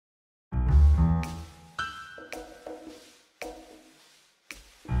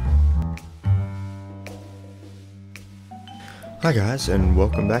Hi guys, and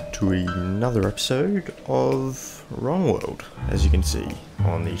welcome back to another episode of Wrongworld, as you can see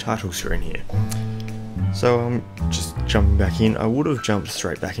on the title screen here. So I'm just jumping back in. I would have jumped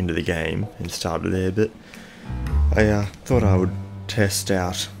straight back into the game and started there, but I thought I would test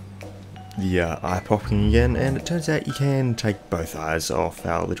out the eye popping again, and it turns out you can take both eyes off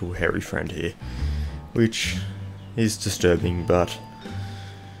our little hairy friend here, which is disturbing, but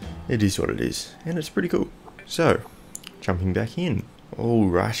it is what it is, and it's pretty cool. So, jumping back in.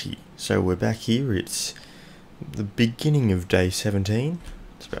 Alrighty, so we're back here. It's the beginning of day 17.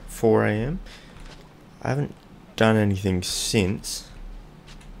 It's about 4 AM. I haven't done anything since.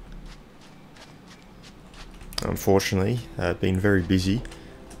 Unfortunately, I've been very busy,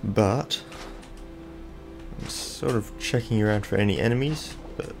 but I'm sort of checking around for any enemies,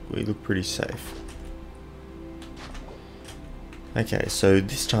 but we look pretty safe. Okay, so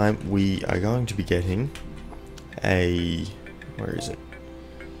this time we are going to be getting where is it?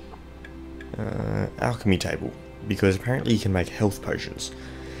 Alchemy table, because apparently you can make health potions,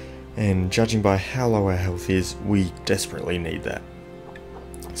 and judging by how low our health is, we desperately need that.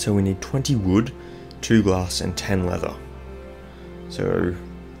 So we need 20 wood, 2 glass and 10 leather. So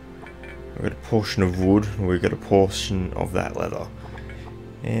we've got a portion of wood, and we've got a portion of that leather,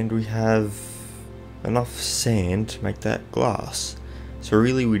 and we have enough sand to make that glass. So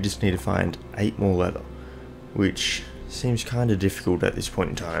really we just need to find 8 more leather, which seems kind of difficult at this point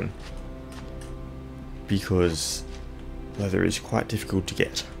in time, because leather is quite difficult to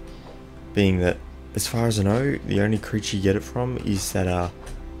get, being that, as far as I know, the only creature you get it from is that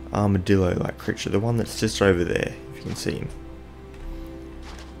armadillo like creature, the one that's just over there, if you can see him.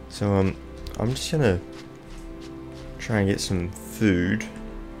 So I'm just gonna try and get some food,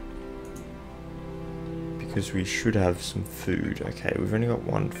 because we should have some food. Okay, we've only got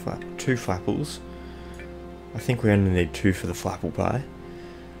 2 flapples. I think we only need 2 for the flapple pie.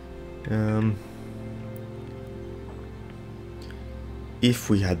 If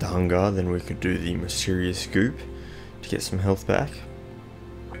we had the hunger, then we could do the mysterious goop to get some health back.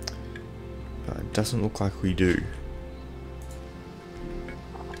 But it doesn't look like we do.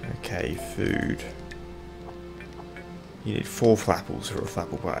 Okay, food. You need 4 flapples for a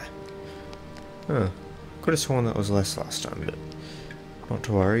flapple pie. Huh. Could have sworn that was less last time, but not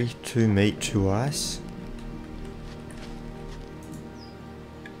to worry. 2 meat, 2 ice.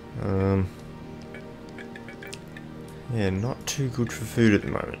 Yeah, not too good for food at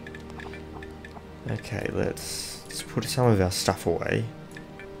the moment. Okay, let's put some of our stuff away.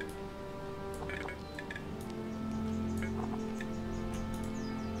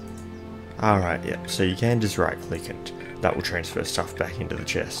 Alright, yeah, so you can just right click and that will transfer stuff back into the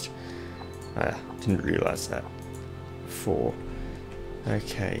chest. Didn't realise that before.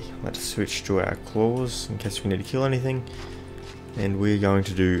 Okay, let's switch to our claws in case we need to kill anything. And we're going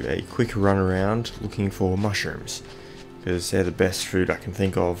to do a quick run around looking for mushrooms, because they're the best food I can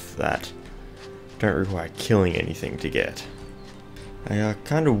think of that don't require killing anything to get. I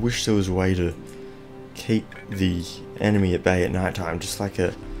kind of wish there was a way to keep the enemy at bay at night time, just like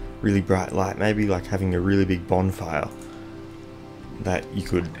a really bright light, maybe like having a really big bonfire that you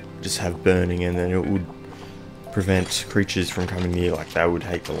could just have burning, and then it would prevent creatures from coming near, like they would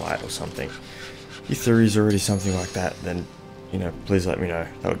hate the light or something. If there is already something like that, then, you know, please let me know.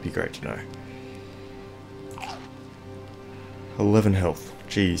 That would be great to know. 11 health.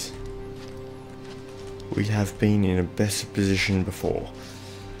 Jeez. We have been in a better position before.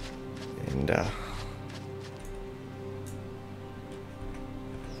 And,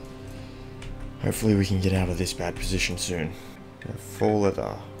 hopefully we can get out of this bad position soon. We have 4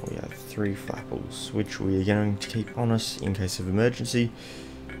 leather. We have 3 flapples, which we are going to keep on us in case of emergency.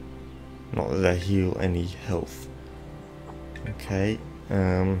 Not that they heal any health. Okay,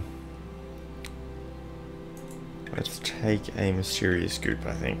 let's take a mysterious goop,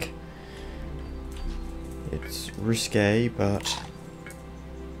 I think. It's risque, but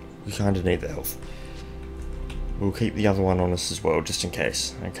we kind of need the health. We'll keep the other one on us as well, just in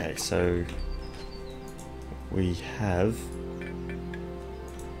case. Okay, so we have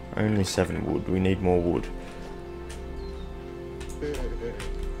only 7 wood. We need more wood.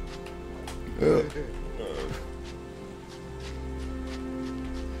 No.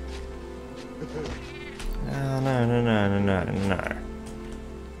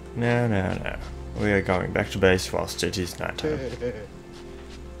 We are going back to base whilst it is night time.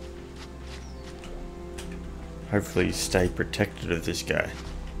 Hopefully stay protected of this guy.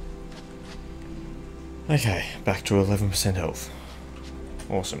 Okay, back to 11% health.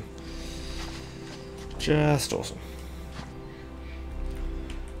 Awesome. Just awesome.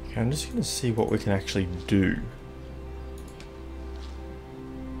 Okay, I'm just going to see what we can actually do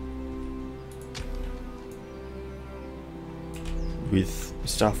with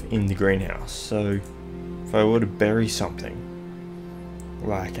stuff in the greenhouse. So if I were to bury something,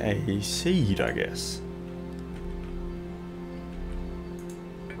 like a seed, I guess.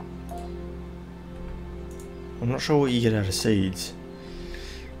 I'm not sure what you get out of seeds,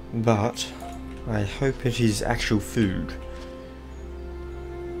 but I hope it is actual food.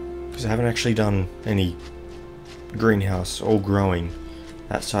 Because I haven't actually done any greenhouse or growing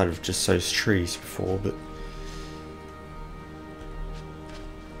outside of just those trees before, but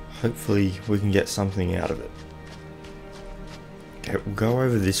hopefully we can get something out of it. Okay, we'll go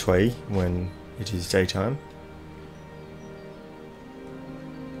over this way when it is daytime.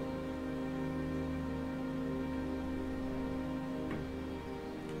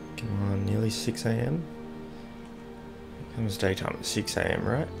 Come on, nearly 6 AM? It comes daytime at 6 AM,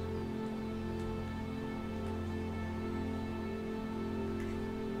 right?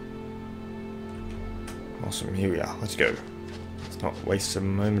 Awesome, here we are, let's go. Let's not waste a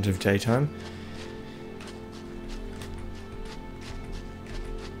moment of daytime.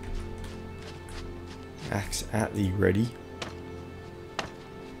 Axe at the ready.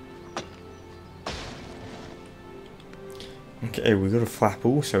 Okay, we've got a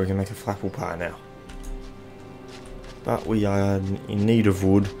flapple, so we can make a flapple pie now. But we are in need of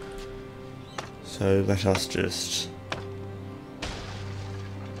wood, so let us just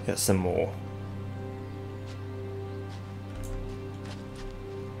get some more.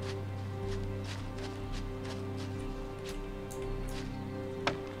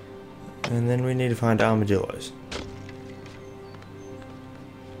 And then we need to find armadillos.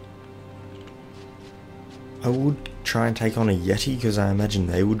 I would try and take on a yeti because I imagine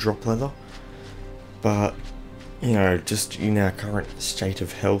they would drop leather. But, you know, just in our current state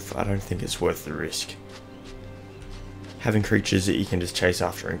of health, I don't think it's worth the risk. Having creatures that you can just chase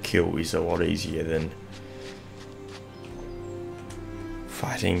after and kill is a lot easier than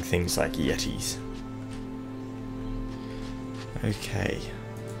fighting things like yetis. Okay.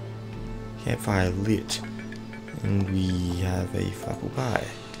 Campfire lit, and we have a flapple pie.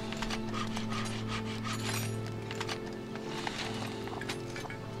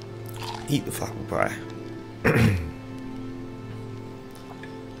 Eat the flapple pie.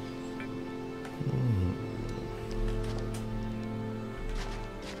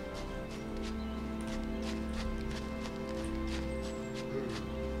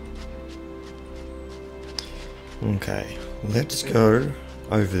 Okay, let's go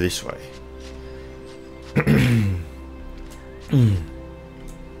over this way.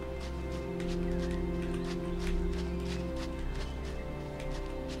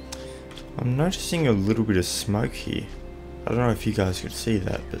 I'm noticing a little bit of smoke here. I don't know if you guys could see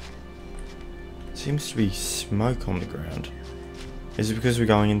that, but it seems to be smoke on the ground. Is it because we're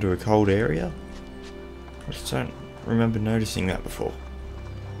going into a cold area? I just don't remember noticing that before.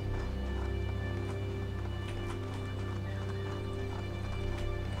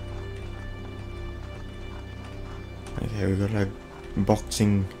 Okay, we've got our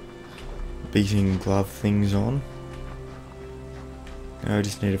boxing, beating glove things on. Now I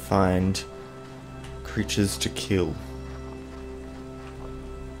just need to find creatures to kill.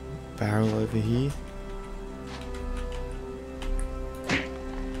 Barrel over here.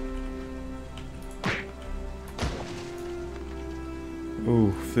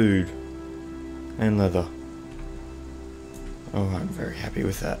 Ooh, food. And leather. Oh, I'm very happy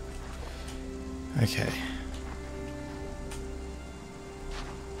with that. Okay.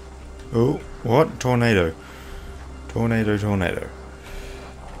 Oh, what? Tornado. Tornado.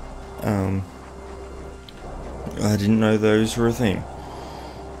 I didn't know those were a thing.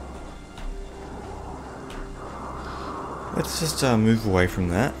 Let's just move away from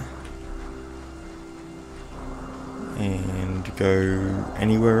that. And go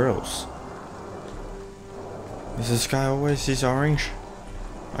anywhere else. Is the sky always this orange?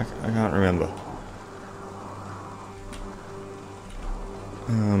 I can't remember.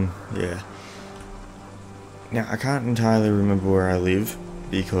 Yeah. Now, I can't entirely remember where I live,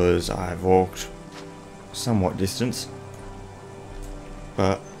 because I've walked somewhat distance.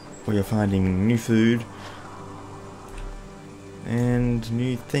 But we are finding new food and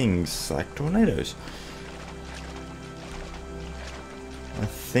new things, like tornadoes. I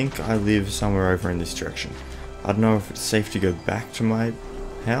think I live somewhere over in this direction. I don't know if it's safe to go back to my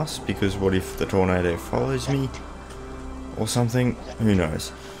house, because what if the tornado follows me or something? Who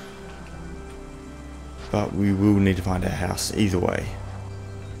knows. But we will need to find our house either way.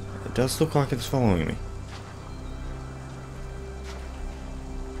 It does look like it's following me.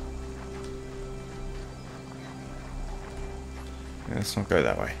 Let's not go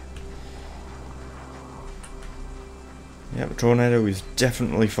that way. Yep, a tornado is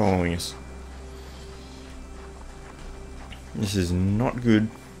definitely following us. This is not good.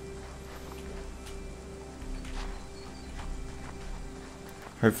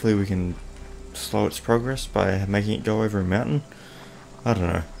 Hopefully we can slow its progress by making it go over a mountain. I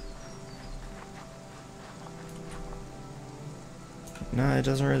don't know. No, it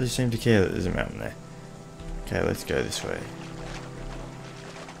doesn't really seem to care that there's a mountain there. Okay, let's go this way.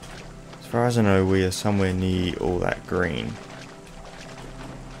 As far as I know, we are somewhere near all that green.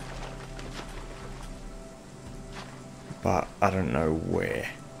 But I don't know where.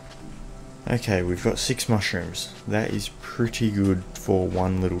 Okay, we've got 6 mushrooms. That is pretty good for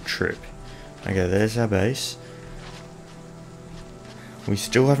one little trip. Okay, there's our base. We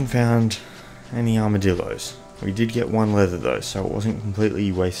still haven't found any armadillos. We did get 1 leather though, so it wasn't completely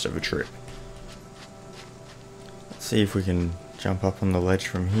a waste of a trip. Let's see if we can jump up on the ledge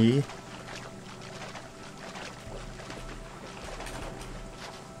from here.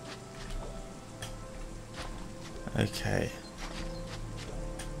 Okay.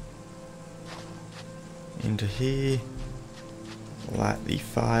 Into here. Light the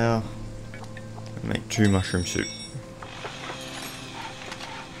fire. And make 2 mushroom soup.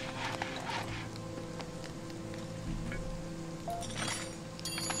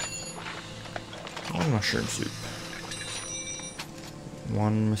 One mushroom soup.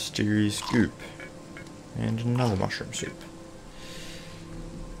 1 mysterious goop. And another mushroom soup.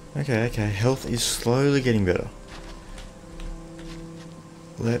 Okay, health is slowly getting better.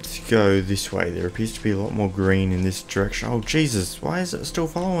 Let's go this way. There appears to be a lot more green in this direction. Oh Jesus, why is it still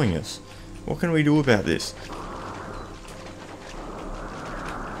following us? What can we do about this?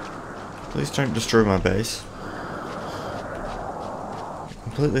 Please don't destroy my base. I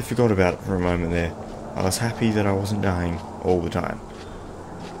completely forgot about it for a moment there. I was happy that I wasn't dying all the time.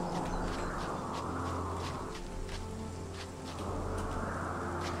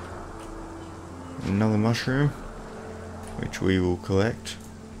 Another mushroom, which we will collect.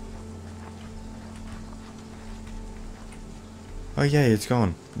 Oh yeah, it's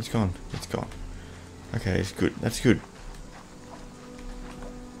gone. It's gone. It's gone. Okay, it's good. That's good.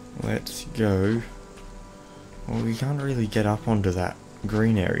 Let's go. Well, we can't really get up onto that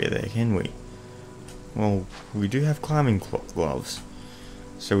green area there, can we? Well, we do have climbing gloves,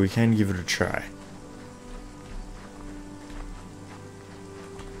 so we can give it a try.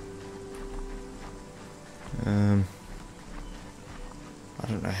 I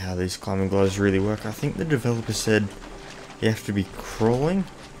don't know how these climbing gloves really work. I think the developer said you have to be crawling.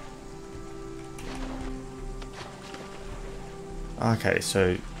 Okay,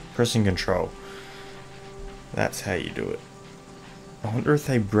 so pressing control. That's how you do it. I wonder if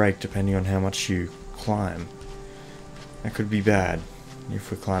they break depending on how much you climb. That could be bad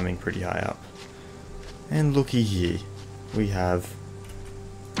if we're climbing pretty high up. And looky here, we have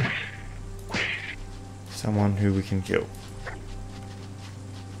someone who we can kill.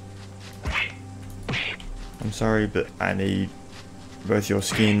 I'm sorry, but I need both your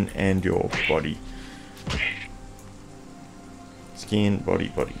skin and your body. Skin, body,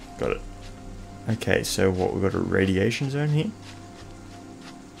 body. Got it. Okay, so what, we've got a radiation zone here?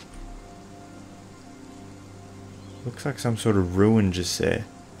 Looks like some sort of ruin just there.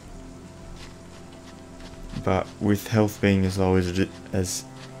 But with health being as low as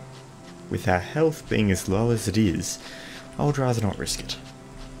with our health being as low as it is, I would rather not risk it.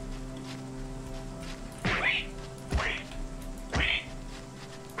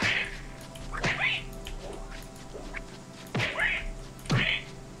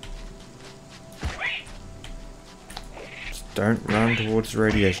 Just don't run towards the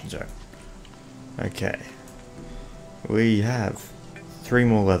radiation zone. Okay. We have 3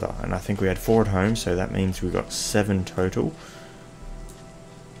 more leather, and I think we had 4 at home, so that means we got 7 total.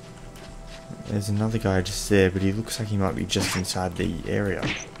 There's another guy just there, but he looks like he might be just inside the area.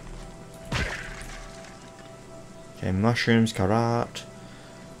 Okay, mushrooms, karat,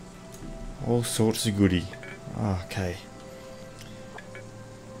 all sorts of goodie. Okay.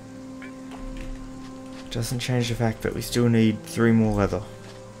 Doesn't change the fact that we still need 3 more leather.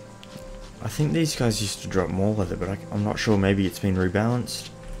 I think these guys used to drop more leather, but I'm not sure. Maybe it's been rebalanced.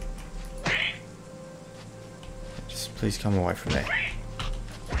 Just please come away from there.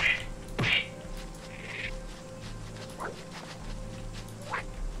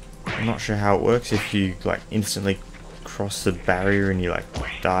 I'm not sure how it works if you like instantly cross the barrier and you like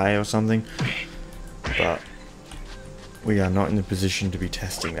die or something, but we are not in the position to be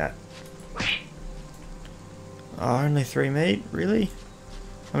testing that. Oh, only 3 meat? Really?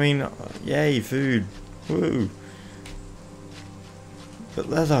 I mean, yay, food. Woo. But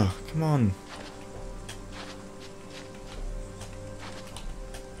leather, come on.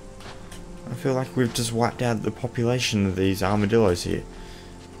 feel like we've just wiped out the population of these armadillos here.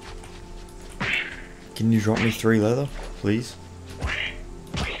 Can you drop me 3 leather, please?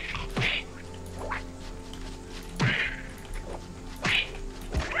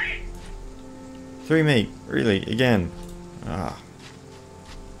 Three meat, really, again. Ah.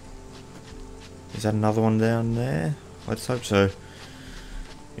 Is that another one down there? Let's hope so.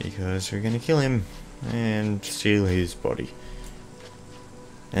 Because we're gonna kill him and steal his body.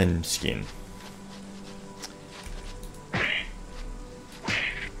 And skin.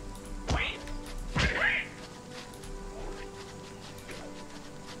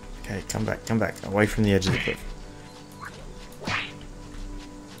 Okay, come back, away from the edge of the cliff.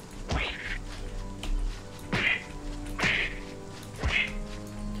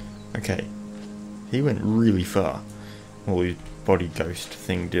 Okay, he went really far. Well, his body ghost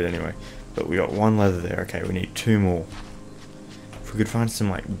thing did anyway. But we got 1 leather there. Okay, we need 2 more. If we could find some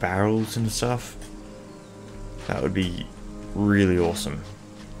like barrels and stuff, that would be really awesome.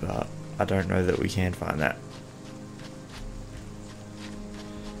 But I don't know that we can find that.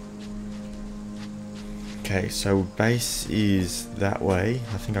 Okay, so base is that way.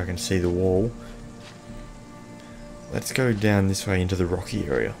 I think I can see the wall. Let's go down this way into the rocky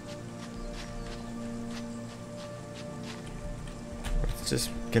area.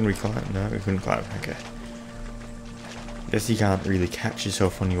 Can we climb? No, we couldn't climb. Okay. Guess you can't really catch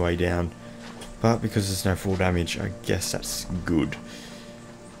yourself on your way down. But because there's no full damage, I guess that's good.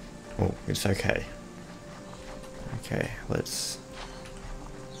 Oh, it's okay. Okay, let's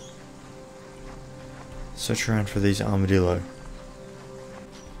search around for these armadillo.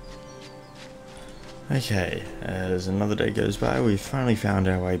 Okay, as another day goes by, we've finally found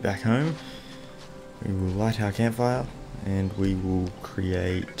our way back home. We will light our campfire. And we will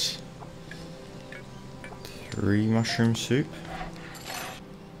create 3 mushroom soup.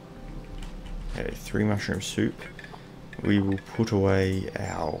 Okay, 3 mushroom soup. We will put away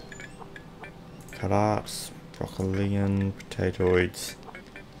our cut arts, broccoli, potatoids.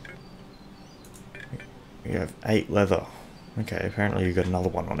 We have 8 leather. Okay, apparently we've got another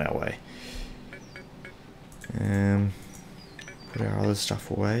one on our way. Put our other stuff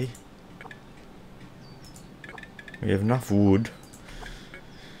away. We have enough wood.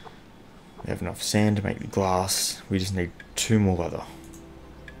 We have enough sand to make the glass. We just need 2 more leather.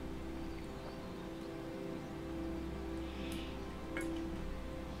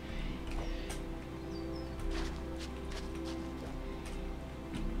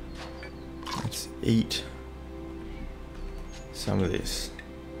 Let's eat some of this.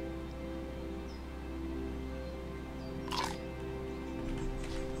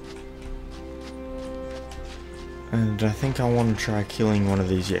 And I think I want to try killing one of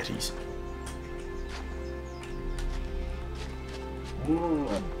these yetis.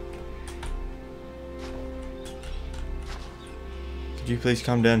 Could you please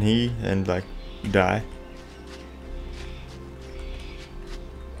come down here and like die?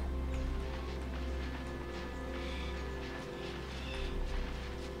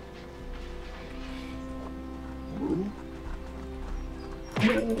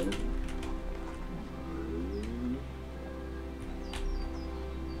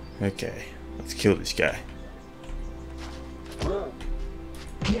 Okay, let's kill this guy.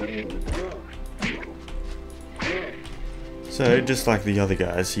 So, just like the other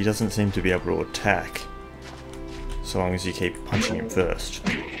guys, he doesn't seem to be able to attack, so long as you keep punching him first.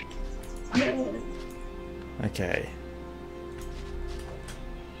 Okay.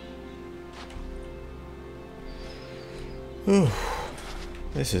 Whew.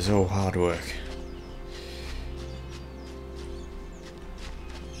 This is all hard work.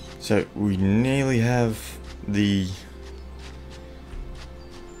 So we nearly have the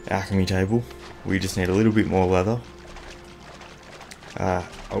alchemy table. We just need a little bit more leather.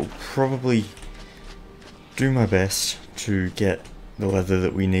 I'll probably do my best to get the leather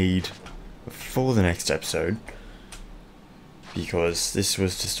that we need for the next episode, because this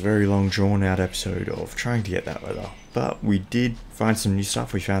was just a very long drawn out episode of trying to get that leather. But we did find some new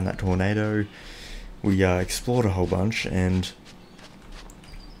stuff. We found that tornado, we explored a whole bunch, and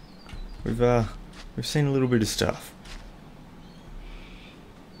we've seen a little bit of stuff.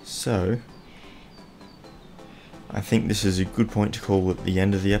 So I think this is a good point to call at the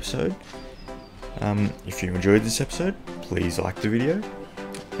end of the episode. If you enjoyed this episode, please like the video,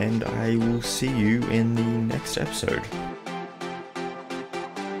 and I will see you in the next episode.